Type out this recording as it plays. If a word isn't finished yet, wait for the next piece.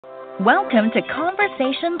Welcome to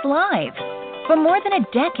Conversations Live. For more than a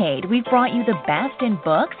decade, we've brought you the best in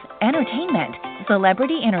books, entertainment,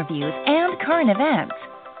 celebrity interviews, and current events.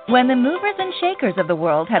 When the movers and shakers of the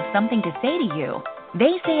world have something to say to you,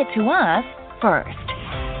 they say it to us first.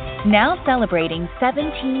 Now celebrating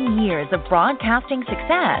 17 years of broadcasting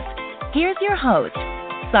success, here's your host,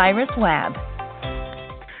 Cyrus Webb.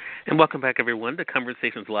 And welcome back, everyone, to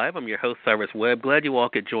Conversations Live. I'm your host, Cyrus Webb. Glad you all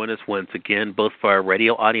could join us once again, both for our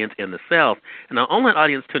radio audience in the South and our online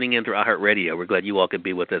audience tuning in through iHeartRadio. We're glad you all could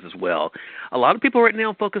be with us as well. A lot of people right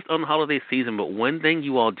now focused on the holiday season, but one thing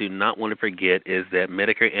you all do not want to forget is that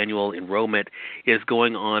Medicare Annual Enrollment is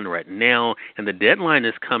going on right now, and the deadline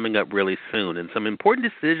is coming up really soon. And some important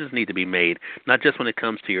decisions need to be made, not just when it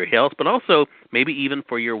comes to your health, but also maybe even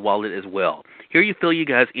for your wallet as well. Here you fill you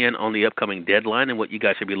guys in on the upcoming deadline and what you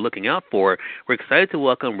guys should be looking out for. We're excited to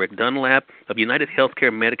welcome Rick Dunlop of United Healthcare,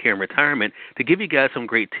 Medicare, and Retirement to give you guys some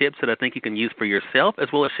great tips that I think you can use for yourself as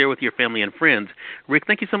well as share with your family and friends. Rick,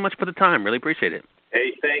 thank you so much for the time. Really appreciate it.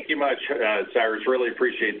 Hey, thank you much, Cyrus. Really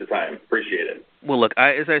appreciate the time. Appreciate it. Well, look,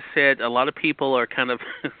 as I said, a lot of people are kind of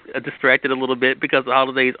distracted a little bit because the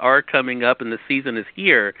holidays are coming up and the season is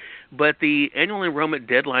here, but the annual enrollment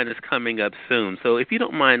deadline is coming up soon. So if you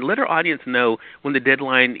don't mind, let our audience know when the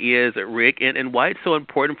deadline is, Rick, and why it's so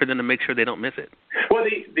important for them to make sure they don't miss it. Well,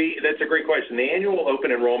 that's a great question. The annual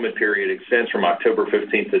open enrollment period extends from October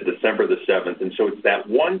 15th to December the 7th, and so it's that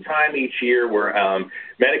one time each year where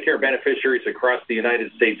Medicare beneficiaries across the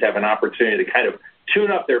United States have an opportunity to kind of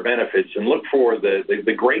tune up their benefits and look for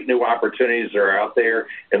the great new opportunities that are out there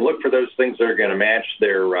and look for those things that are going to match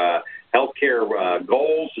their healthcare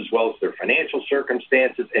goals as well as their financial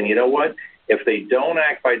circumstances. And you know what? If they don't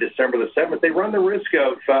act by December the 7th, they run the risk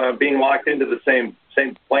of being locked into the same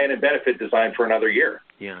plan and benefit design for another year.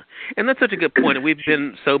 Yeah, and that's such a good point. And we've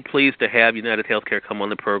been so pleased to have United Healthcare come on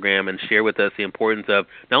the program and share with us the importance of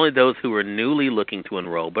not only those who are newly looking to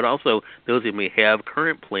enroll, but also those who may have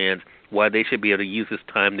current plans, why they should be able to use this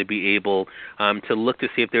time to be able to look to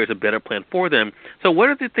see if there's a better plan for them. So what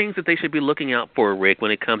are the things that they should be looking out for, Rick,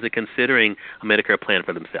 when it comes to considering a Medicare plan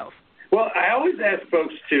for themselves? Well, I always ask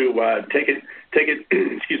folks to take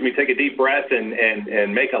a deep breath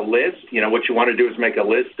and make a list. You know, what you want to do is make a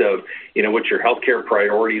list of, you know, what your healthcare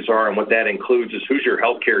priorities are, and what that includes is who's your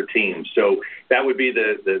healthcare team. So that would be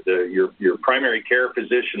your primary care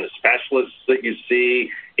physician, the specialists that you see,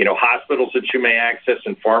 you know, hospitals that you may access,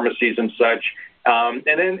 and pharmacies and such. And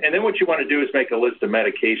then what you want to do is make a list of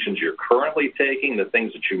medications you're currently taking, the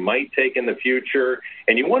things that you might take in the future,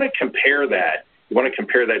 and you want to compare that. You want to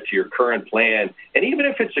compare that to your current plan. And even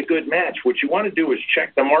if it's a good match, what you want to do is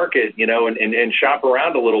check the market, you know, and shop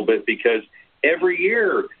around a little bit, because every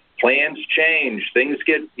year plans change. Things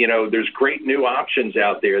get, you know, there's great new options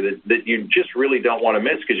out there that you just really don't want to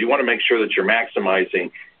miss, because you want to make sure that you're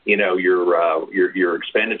maximizing, you know, your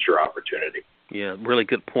expenditure opportunity. Yeah, really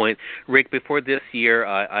good point. Rick, before this year,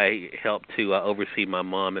 I helped to oversee my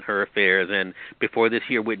mom and her affairs, and before this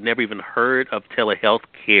year, we'd never even heard of telehealth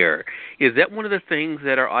care. Is that one of the things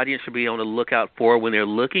that our audience should be on the lookout for when they're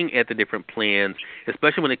looking at the different plans,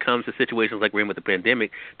 especially when it comes to situations like we're in with the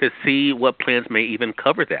pandemic, to see what plans may even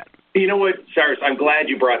cover that? You know what, Cyrus, I'm glad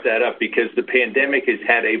you brought that up, because the pandemic has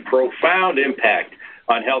had a profound impact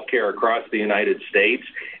on healthcare across the United States.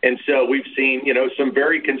 And so we've seen, you know, some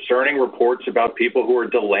very concerning reports about people who are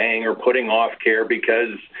delaying or putting off care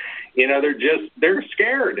because, you know, they're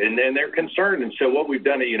scared and they're concerned. And so what we've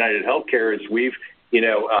done at United Healthcare is we've, you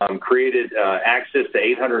know, created access to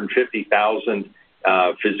 850,000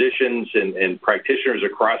 physicians and practitioners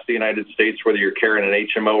across the United States, whether you're carrying an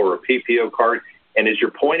HMO or a PPO card. And as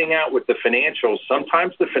you're pointing out with the financials,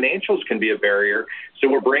 sometimes the financials can be a barrier. So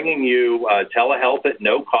we're bringing you telehealth at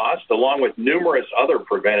no cost, along with numerous other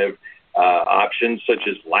preventive options such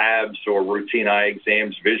as labs or routine eye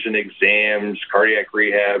exams, vision exams, cardiac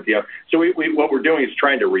rehab. Yeah. So what we're doing is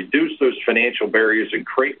trying to reduce those financial barriers and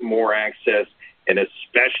create more access, and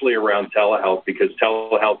especially around telehealth, because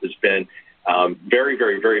telehealth has been very,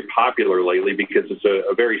 very, very popular lately, because it's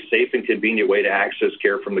a very safe and convenient way to access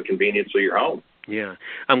care from the convenience of your home. Yeah,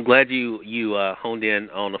 I'm glad you honed in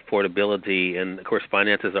on affordability, and of course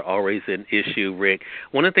finances are always an issue, Rick.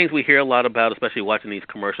 One of the things we hear a lot about, especially watching these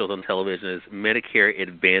commercials on television, is Medicare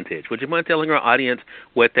Advantage. Would you mind telling our audience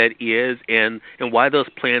what that is and why those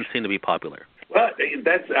plans seem to be popular? Well,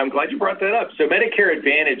 I'm glad you brought that up. So Medicare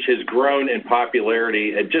Advantage has grown in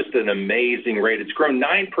popularity at just an amazing rate. It's grown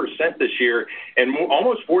 9% this year, and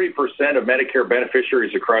almost 40% of Medicare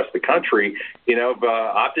beneficiaries across the country, you know, have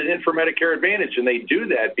opted in for Medicare Advantage, and they do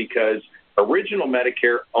that because original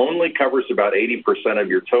Medicare only covers about 80% of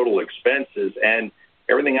your total expenses, and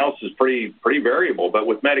Everything else is pretty variable. But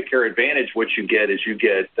with Medicare Advantage, what you get is you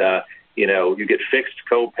get fixed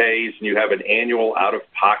co-pays, and you have an annual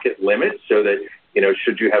out-of-pocket limit, so that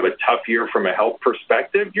should you have a tough year from a health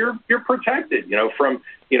perspective, you're protected, from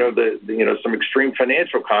some extreme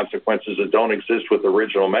financial consequences that don't exist with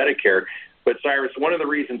original Medicare. But Cyrus, one of the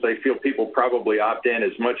reasons I feel people probably opt in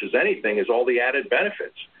as much as anything is all the added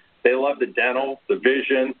benefits. They love the dental, the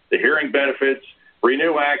vision, the hearing benefits.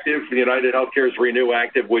 Renew Active, United Healthcare's Renew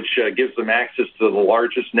Active, which gives them access to the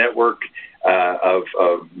largest network of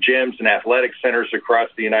gyms and athletic centers across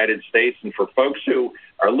the United States. And for folks who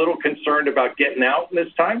are a little concerned about getting out in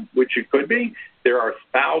this time, which you could be, there are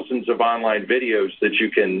thousands of online videos that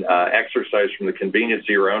you can exercise from the convenience of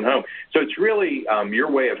your own home. So it's really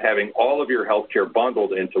your way of having all of your healthcare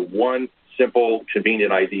bundled into one simple,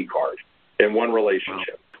 convenient ID card in one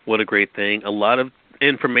relationship. Wow. What a great thing. A lot of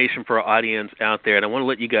information for our audience out there, and I want to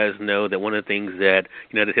let you guys know that one of the things that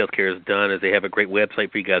United Healthcare has done is they have a great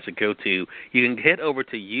website for you guys to go to. You can head over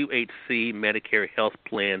to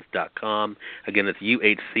uhcmedicarehealthplans.com. Again, it's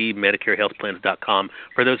uhcmedicarehealthplans.com.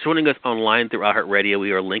 For those joining us online through iHeartRadio,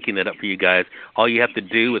 we are linking that up for you guys. All you have to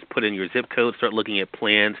do is put in your zip code, start looking at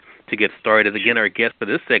plans to get started. Again, our guest for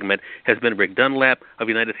this segment has been Rick Dunlop of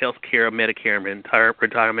United Healthcare, Medicare, and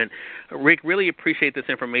Retirement. Rick, really appreciate this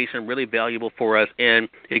information, really valuable for us, and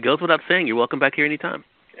it goes without saying, you're welcome back here anytime.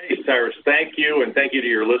 Hey, Cyrus, thank you, and thank you to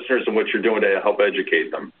your listeners and what you're doing to help educate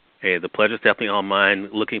them. Hey, the pleasure's definitely all mine.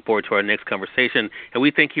 Looking forward to our next conversation, and we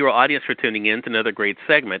thank you, our audience, for tuning in to another great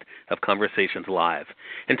segment of Conversations Live.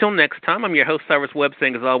 Until next time, I'm your host, Cyrus Webb,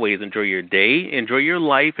 saying, as always, enjoy your day, enjoy your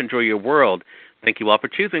life, enjoy your world. Thank you all for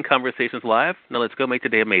choosing Conversations Live. Now let's go make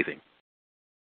today amazing.